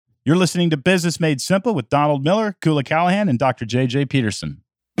You're listening to Business Made Simple with Donald Miller, Kula Callahan, and Dr. J.J. Peterson.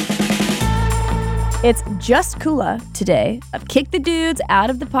 It's just Kula today. I've kicked the dudes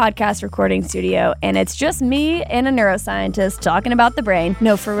out of the podcast recording studio, and it's just me and a neuroscientist talking about the brain.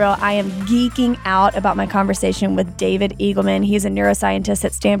 No, for real, I am geeking out about my conversation with David Eagleman. He's a neuroscientist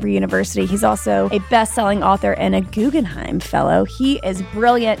at Stanford University. He's also a best-selling author and a Guggenheim Fellow. He is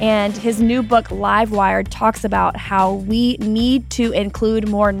brilliant, and his new book, Livewired, talks about how we need to include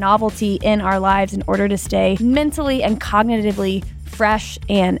more novelty in our lives in order to stay mentally and cognitively fresh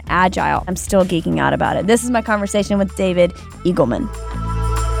and agile. I'm still geeking out about it. This is my conversation with David Eagleman.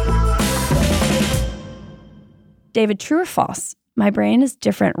 David, true or false? My brain is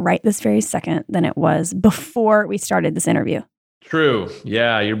different right this very second than it was before we started this interview. True.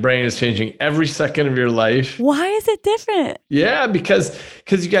 Yeah, your brain is changing every second of your life. Why is it different? Yeah, because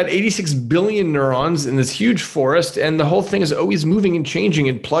you got 86 billion neurons in this huge forest, and the whole thing is always moving and changing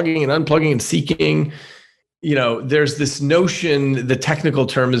and plugging and unplugging and seeking. You know, there's this notion, the technical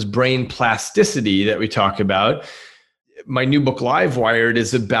term is brain plasticity that we talk about. My new book, Livewired,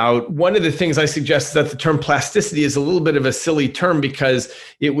 is about one of the things I suggest is that the term plasticity is a little bit of a silly term because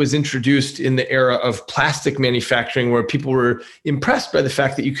it was introduced in the era of plastic manufacturing where people were impressed by the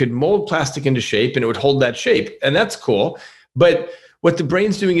fact that you could mold plastic into shape and it would hold that shape. And that's cool. But what the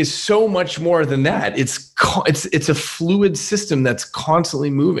brain's doing is so much more than that. It's a fluid system that's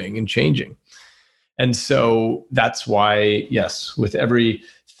constantly moving and changing. And so that's why, yes, with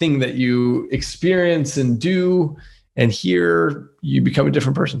everything that you experience and do and hear, you become a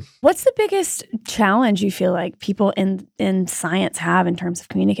different person. What's the biggest challenge you feel like people in science have in terms of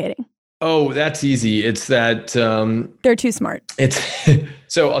communicating? Oh, that's easy. It's that they're too smart.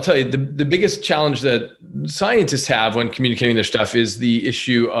 So I'll tell you, the biggest challenge that scientists have when communicating their stuff is the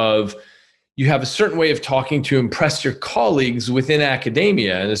issue of you have a certain way of talking to impress your colleagues within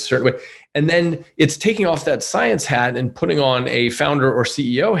academia in a certain way. And then it's taking off that science hat and putting on a founder or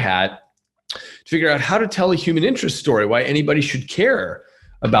CEO hat to figure out how to tell a human interest story, why anybody should care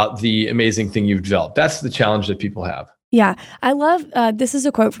about the amazing thing you've developed. That's the challenge that people have. Yeah. I love, this is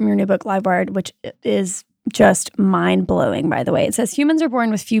a quote from your new book, Livewired, which is just mind-blowing, by the way. It says, humans are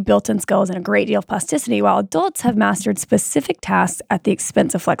born with few built-in skills and a great deal of plasticity, while adults have mastered specific tasks at the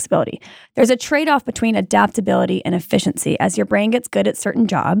expense of flexibility. There's a trade-off between adaptability and efficiency. As your brain gets good at certain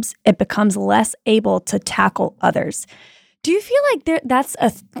jobs, it becomes less able to tackle others. Do you feel like that's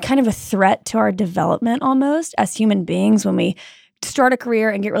a kind of a threat to our development almost as human beings when we start a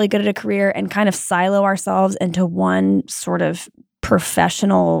career and get really good at a career and kind of silo ourselves into one sort of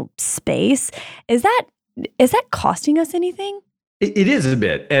professional space? Is that costing us anything? It is a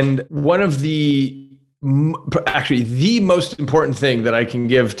bit. And one of the most important thing that I can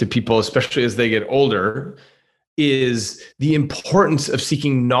give to people, especially as they get older, is the importance of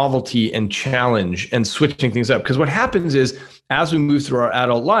seeking novelty and challenge and switching things up. Because what happens is, as we move through our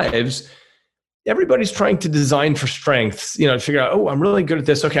adult lives, everybody's trying to design for strengths, to figure out, oh, I'm really good at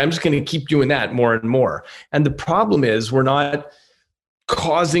this. Okay, I'm just going to keep doing that more and more. And the problem is we're not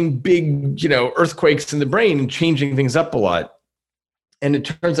causing big, earthquakes in the brain and changing things up a lot. And it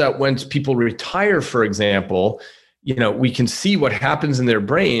turns out once people retire, for example, we can see what happens in their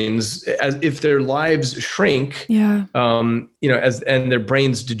brains as if their lives shrink, and their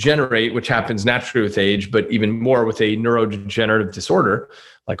brains degenerate, which happens naturally with age, but even more with a neurodegenerative disorder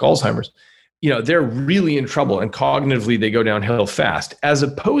like Alzheimer's. They're really in trouble and cognitively they go downhill fast, as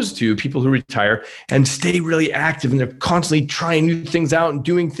opposed to people who retire and stay really active and they're constantly trying new things out and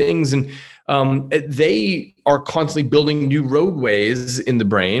doing things. And they are constantly building new roadways in the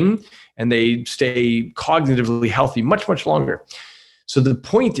brain and they stay cognitively healthy much, much longer. So the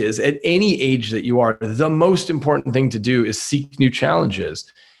point is, at any age that you are, the most important thing to do is seek new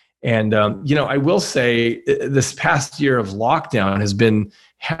challenges. And, I will say this past year of lockdown has been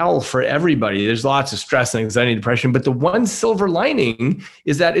hell for everybody. There's lots of stress and anxiety and depression, but the one silver lining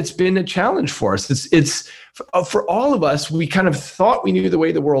is that it's been a challenge for us. It's for all of us, we kind of thought we knew the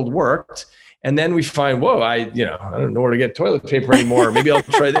way the world worked. And then we find, whoa, I don't know where to get toilet paper anymore. Maybe I'll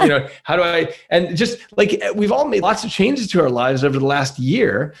try that, how do I, and just like, we've all made lots of changes to our lives over the last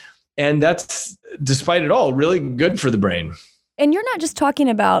year. And that's, despite it all, really good for the brain. And you're not just talking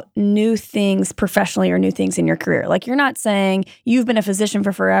about new things professionally or new things in your career. Like, you're not saying you've been a physician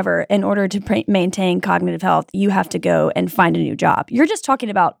for forever. In order to maintain cognitive health, you have to go and find a new job. You're just talking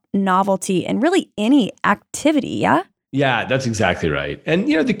about novelty and really any activity, yeah? Yeah, that's exactly right. And,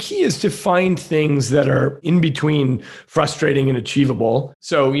 the key is to find things that are in between frustrating and achievable.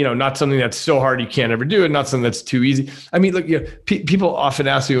 So, not something that's so hard you can't ever do it, not something that's too easy. I mean, look, people often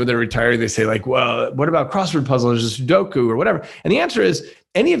ask me when they're retired, they say like, well, what about crossword puzzles or Sudoku or whatever? And the answer is,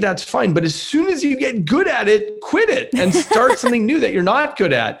 any of that's fine. But as soon as you get good at it, quit it and start something new that you're not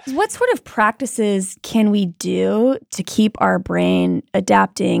good at. What sort of practices can we do to keep our brain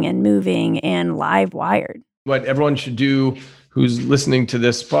adapting and moving and live wired? What everyone should do who's listening to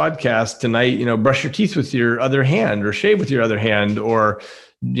this podcast tonight, brush your teeth with your other hand or shave with your other hand or,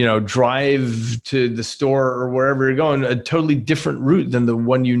 drive to the store or wherever you're going, a totally different route than the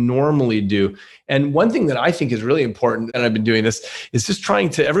one you normally do. And one thing that I think is really important, and I've been doing this, is just trying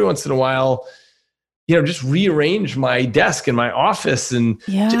to every once in a while, just rearrange my desk in my office. And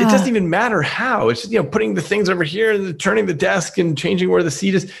it doesn't even matter how. It's just, putting the things over here and turning the desk and changing where the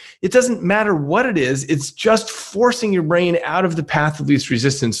seat is. It doesn't matter what it is. It's just forcing your brain out of the path of least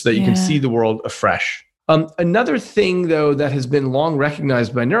resistance so that you can see the world afresh. Another thing, though, that has been long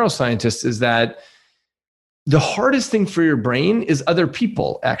recognized by neuroscientists is that the hardest thing for your brain is other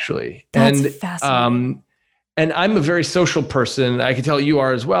people, actually. That's fascinating. And I'm a very social person. I can tell you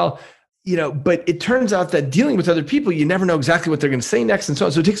are as well. But it turns out that dealing with other people, you never know exactly what they're going to say next and so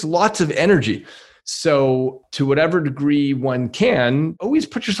on. So it takes lots of energy. So to whatever degree one can, always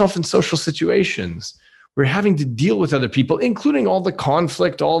put yourself in social situations where you're having to deal with other people, including all the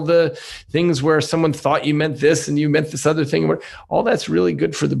conflict, all the things where someone thought you meant this and you meant this other thing. All that's really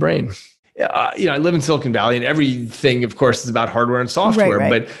good for the brain. I live in Silicon Valley and everything, of course, is about hardware and software.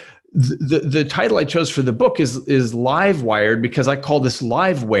 Right. But the title I chose for the book is Live Wired because I call this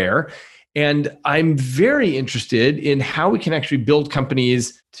liveware. And I'm very interested in how we can actually build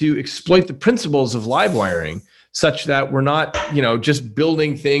companies to exploit the principles of live wiring such that we're not, just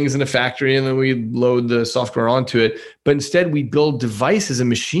building things in a factory and then we load the software onto it, but instead we build devices and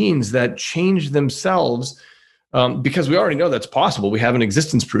machines that change themselves because we already know that's possible. We have an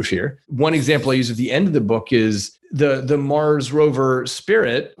existence proof here. One example I use at the end of the book is the Mars rover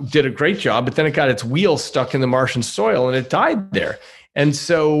Spirit did a great job, but then it got its wheel stuck in the Martian soil and it died there. And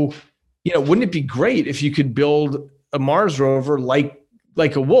so, wouldn't it be great if you could build a Mars rover like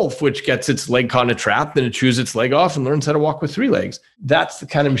a wolf, which gets its leg caught in a trap, then it chews its leg off and learns how to walk with 3 legs. That's the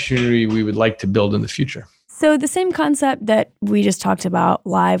kind of machinery we would like to build in the future. So the same concept that we just talked about,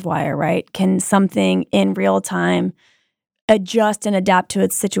 live wire, right? Can something in real time adjust and adapt to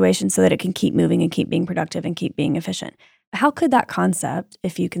its situation so that it can keep moving and keep being productive and keep being efficient? How could that concept,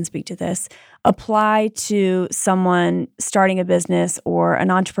 if you can speak to this, apply to someone starting a business or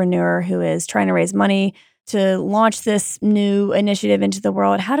an entrepreneur who is trying to raise money to launch this new initiative into the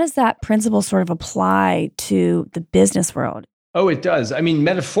world? How does that principle sort of apply to the business world? Oh, it does. I mean,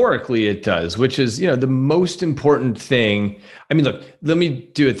 metaphorically, it does, which is, the most important thing. I mean, look, let me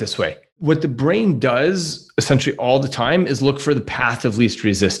do it this way. What the brain does essentially all the time is look for the path of least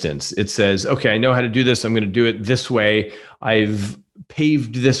resistance. It says, okay, I know how to do this. I'm going to do it this way. I've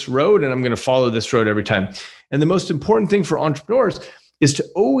paved this road and I'm going to follow this road every time. And the most important thing for entrepreneurs is to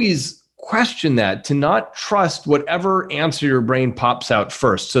always question that, to not trust whatever answer your brain pops out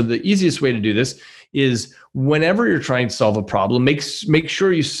first. So the easiest way to do this is whenever you're trying to solve a problem, make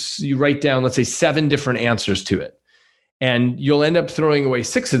sure you write down, let's say, 7 different answers to it. And you'll end up throwing away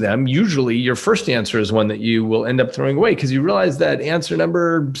 6 of them. Usually your first answer is one that you will end up throwing away because you realize that answer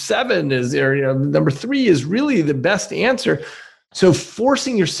number 7 is, or number 3 is really the best answer. So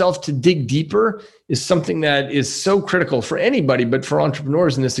forcing yourself to dig deeper is something that is so critical for anybody, but for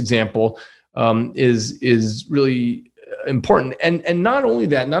entrepreneurs in this example, is really important. And not only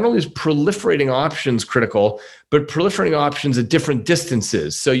that, not only is proliferating options critical, but proliferating options at different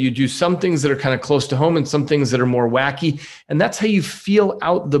distances. So you do some things that are kind of close to home and some things that are more wacky. And that's how you feel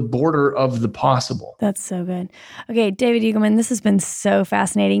out the border of the possible. That's so good. Okay, David Eagleman, this has been so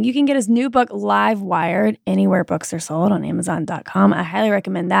fascinating. You can get his new book, Live Wired, anywhere books are sold on Amazon.com. I highly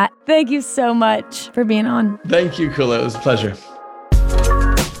recommend that. Thank you so much for being on. Thank you, Kula. It was a pleasure.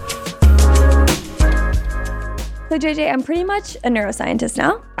 So JJ, I'm pretty much a neuroscientist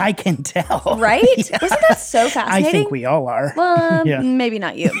now. I can tell. Right? Yeah. Isn't that so fascinating? I think we all are. Well, maybe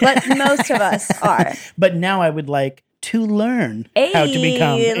not you, but most of us are. But now I would like to learn how to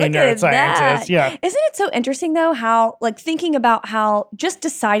become a neuroscientist. Yeah. Isn't it so interesting though, how thinking about how just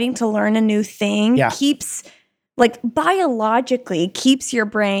deciding to learn a new thing keeps biologically keeps your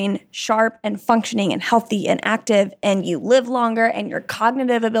brain sharp and functioning and healthy and active, and you live longer and your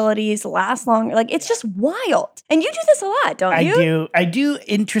cognitive abilities last longer. It's just wild. And you do this a lot, don't you? I do,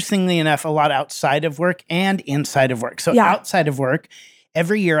 interestingly enough, a lot outside of work and inside of work. So outside of work,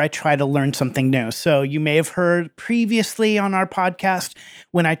 every year I try to learn something new. So you may have heard previously on our podcast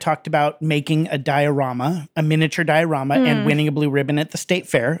when I talked about making a diorama, a miniature diorama, and winning a blue ribbon at the state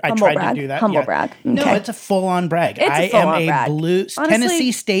fair. I tried to do that. Humble brag. No, Okay. it's a full-on brag. It's a full-on brag. Honestly,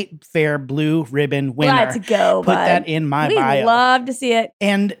 Tennessee State Fair blue ribbon winner. Let's go, Put bud. that in my We'd bio. love to see it.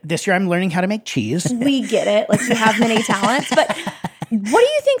 And this year I'm learning how to make cheese. We get it. Like, you have many talents. But what do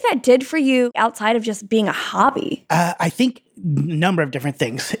you think that did for you outside of just being a hobby? I think a number of different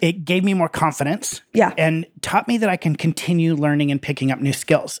things. It gave me more confidence. Yeah. And taught me that I can continue learning and picking up new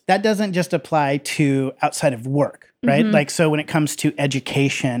skills. That doesn't just apply to outside of work, right? Mm-hmm. Like, so when it comes to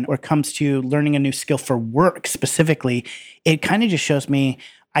education or comes to learning a new skill for work specifically, it kind of just shows me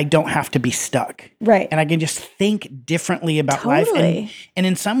I don't have to be stuck. Right. And I can just think differently about life Totally. and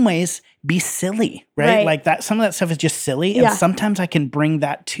in some ways be silly, right? Right. Like that, some of that stuff is just silly. Yeah. And sometimes I can bring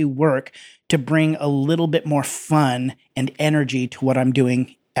that to work to bring a little bit more fun and energy to what I'm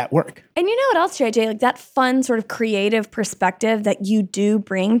doing at work. And you know what else, JJ? Like, that fun sort of creative perspective that you do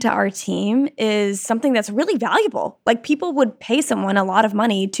bring to our team is something that's really valuable. Like, people would pay someone a lot of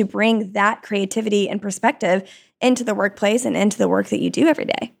money to bring that creativity and perspective into the workplace and into the work that you do every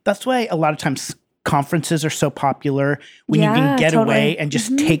day. That's why a lot of times conferences are so popular when you Yeah, can get totally. away and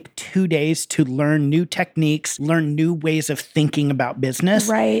just take 2 days to learn new techniques, learn new ways of thinking about business.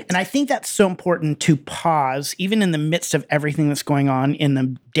 Right. And I think that's so important to pause, even in the midst of everything that's going on in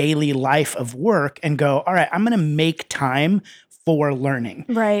the daily life of work, and go, all right, I'm going to make time for learning.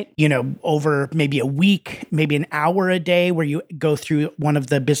 Right. You know, over maybe a week, maybe an hour a day, where you go through one of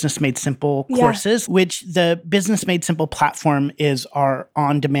the Business Made Simple courses, which the Business Made Simple platform is our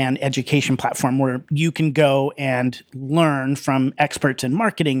on-demand education platform where you can go and learn from experts in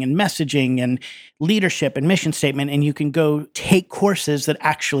marketing and messaging and leadership and mission statement, and you can go take courses that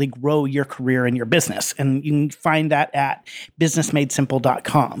actually grow your career and your business. And you can find that at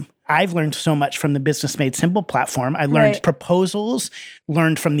businessmadesimple.com. I've learned so much from the Business Made Simple platform. I learned Right. proposals,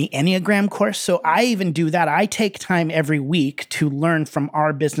 learned from the Enneagram course. So I even do that. I take time every week to learn from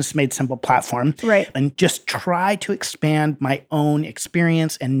our Business Made Simple platform. Right. And just try to expand my own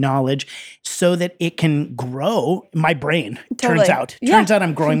experience and knowledge so that it can grow my brain. Totally. Turns out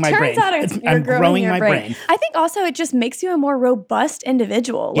I'm growing my brain. You're I'm growing your my brain. I think also it just makes you a more robust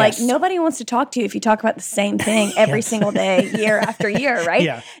individual. Like, Yes. nobody wants to talk to you if you talk about the same thing every Yes. single day, year after year, right?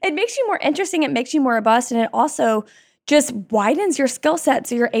 Yeah. It makes you more interesting. It makes you more robust. And it also just widens your skill set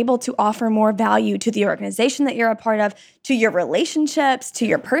so you're able to offer more value to the organization that you're a part of, to your relationships, to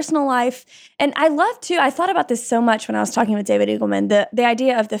your personal life. And I thought about this so much when I was talking with David Eagleman, the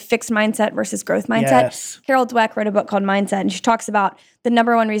idea of the fixed mindset versus growth mindset. Yes. Carol Dweck wrote a book called Mindset, and she talks about the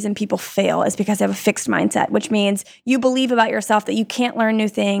number one reason people fail is because they have a fixed mindset, which means you believe about yourself that you can't learn new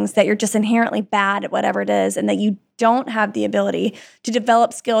things, that you're just inherently bad at whatever it is, and that you don't have the ability to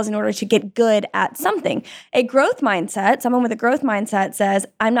develop skills in order to get good at something. A growth mindset, someone with a growth mindset says,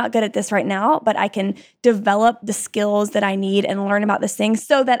 I'm not good at this right now, but I can develop the skills that I need and learn about this thing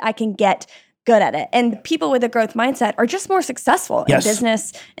so that I can get good at it. And people with a growth mindset are just more successful Yes. in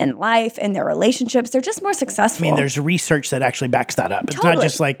business, in life, in their relationships. They're just more successful. I mean, there's research that actually backs that up. It's not Totally.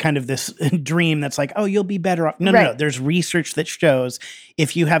 just like kind of this dream that's like, oh, you'll be better off. No. Right. There's research that shows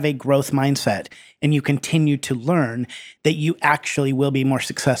if you have a growth mindset and you continue to learn, that you actually will be more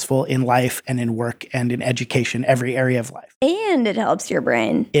successful in life and in work and in education, every area of life. and it helps your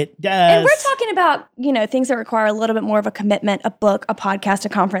brain. It does. And we're talking about, things that require a little bit more of a commitment, a book, a podcast, a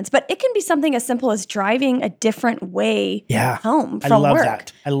conference, but it can be something as simple as driving a different way home I from love work.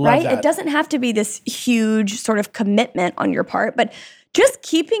 that. I love right? that. It doesn't have to be this huge sort of commitment on your part, but just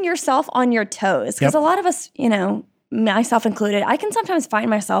keeping yourself on your toes. Because Yep. a lot of us, myself included, I can sometimes find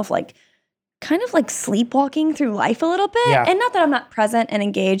myself kind of sleepwalking through life a little bit. Yeah. And not that I'm not present and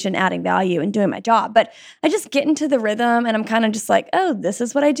engaged and adding value and doing my job, but I just get into the rhythm and I'm kind of just like, oh, this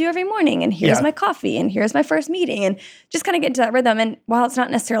is what I do every morning. And here's Yeah. my coffee and here's my first meeting, and just kind of get into that rhythm. And while it's not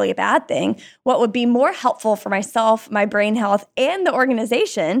necessarily a bad thing, what would be more helpful for myself, my brain health, and the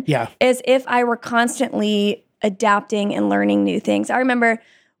organization is if I were constantly adapting and learning new things. I remember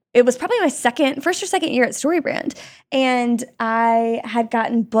it was probably my first or second year at StoryBrand, and I had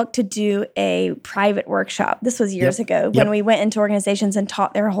gotten booked to do a private workshop. This was years ago when we went into organizations and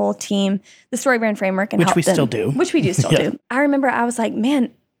taught their whole team the StoryBrand framework, and Which helped we them, still do. which we do still do. I remember I was like,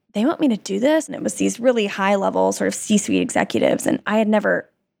 man, they want me to do this, and it was these really high level sort of C-suite executives, and I had never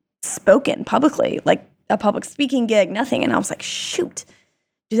spoken publicly, like a public speaking gig, nothing, and I was like, shoot.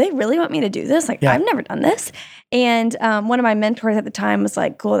 Do they really want me to do this? I've never done this. And one of my mentors at the time was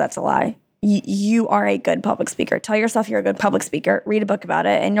like, cool, that's a lie. You are a good public speaker. Tell yourself you're a good public speaker. Read a book about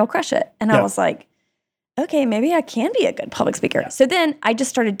it and you'll crush it. And I was like, okay, maybe I can be a good public speaker. So then I just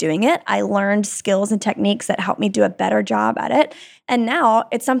started doing it. I learned skills and techniques that helped me do a better job at it. And now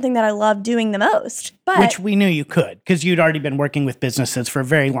it's something that I love doing the most. Which we knew you could, because you'd already been working with businesses for a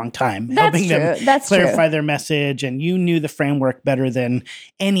very long time, helping them clarify their message, and you knew the framework better than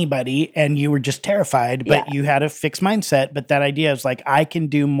anybody, and you were just terrified, but you had a fixed mindset. But that idea is like, I can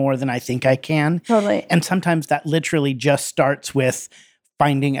do more than I think I can. Totally. And sometimes that literally just starts with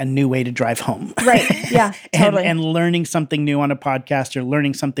finding a new way to drive home. Right. Yeah, totally. and learning something new on a podcast or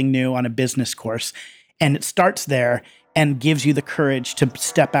learning something new on a business course. And it starts there and gives you the courage to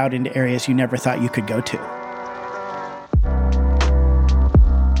step out into areas you never thought you could go to.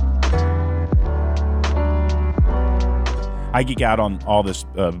 I geek out on all this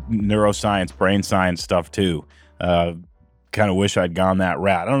neuroscience, brain science stuff too. Kind of wish I'd gone that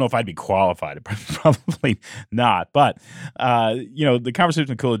route. I don't know if I'd be qualified. Probably not. But, the conversation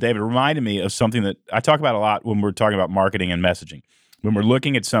with Kula David reminded me of something that I talk about a lot when we're talking about marketing and messaging. When we're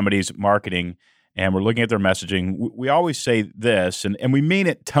looking at somebody's marketing and we're looking at their messaging, we always say this, and we mean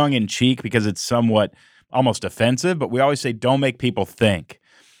it tongue-in-cheek because it's somewhat almost offensive, but we always say, don't make people think.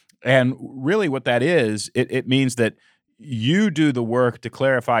 And really what that is, it means that you do the work to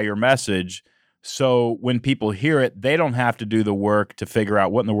clarify your message so when people hear it, they don't have to do the work to figure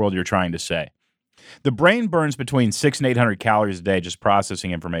out what in the world you're trying to say. The brain burns between 600 and 800 calories a day just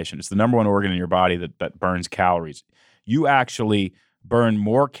processing information. It's the number one organ in your body that burns calories. You actually burn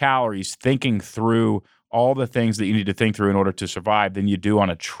more calories thinking through all the things that you need to think through in order to survive than you do on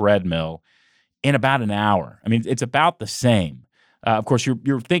a treadmill in about an hour. I mean, it's about the same. Of course,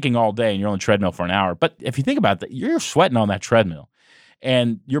 you're thinking all day and you're on the treadmill for an hour. But if you think about that, you're sweating on that treadmill.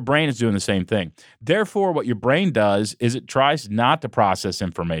 And your brain is doing the same thing. Therefore, what your brain does is it tries not to process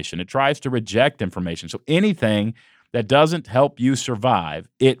information. It tries to reject information. So anything that doesn't help you survive,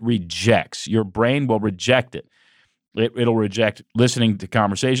 it rejects. Your brain will reject it. It'll reject listening to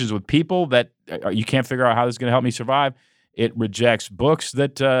conversations with people that you can't figure out how this is going to help me survive. It rejects books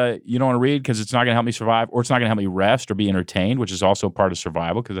that you don't want to read because it's not going to help me survive, or it's not going to help me rest or be entertained, which is also part of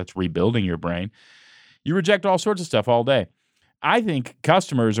survival because that's rebuilding your brain. You reject all sorts of stuff all day. I think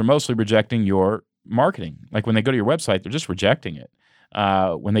customers are mostly rejecting your marketing. Like when they go to your website, they're just rejecting it.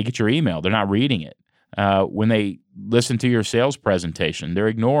 When they get your email, they're not reading it. When they listen to your sales presentation, they're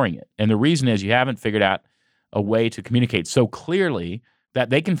ignoring it. And the reason is you haven't figured out a way to communicate so clearly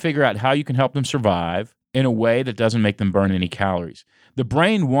that they can figure out how you can help them survive in a way that doesn't make them burn any calories. The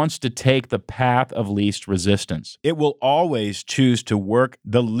brain wants to take the path of least resistance. It will always choose to work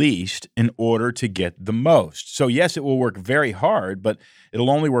the least in order to get the most. So yes, it will work very hard, but it'll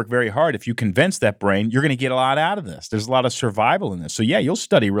only work very hard if you convince that brain you're going to get a lot out of this. There's a lot of survival in this. So yeah, you'll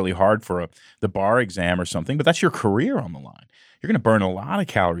study really hard for the bar exam or something, but that's your career on the line. You're going to burn a lot of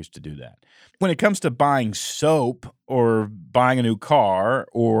calories to do that. When it comes to buying soap or buying a new car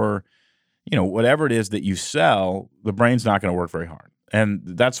or whatever it is that you sell, the brain's not going to work very hard. And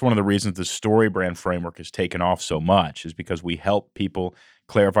that's one of the reasons the story brand framework has taken off so much, is because we help people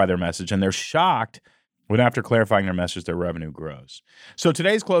clarify their message, and they're shocked when after clarifying their message, their revenue grows. So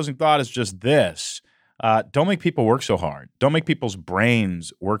today's closing thought is just this. Don't make people work so hard. Don't make people's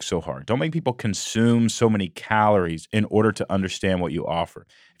brains work so hard. Don't make people consume so many calories in order to understand what you offer.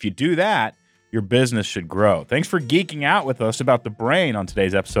 If you do that, your business should grow. Thanks for geeking out with us about the brain on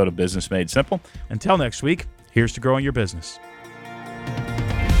today's episode of Business Made Simple. Until next week, here's to growing your business.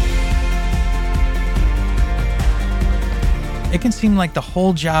 It can seem like the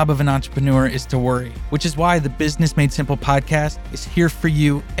whole job of an entrepreneur is to worry, which is why the Business Made Simple podcast is here for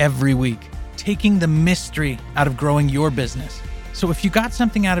you every week, taking the mystery out of growing your business. So if you got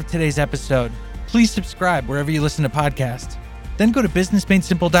something out of today's episode, please subscribe wherever you listen to podcasts. Then go to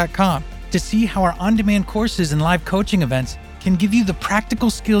businessmadesimple.com to see how our on-demand courses and live coaching events can give you the practical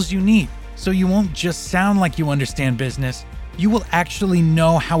skills you need so you won't just sound like you understand business. You will actually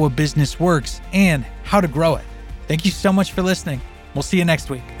know how a business works and how to grow it. Thank you so much for listening. We'll see you next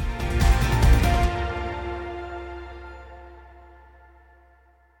week.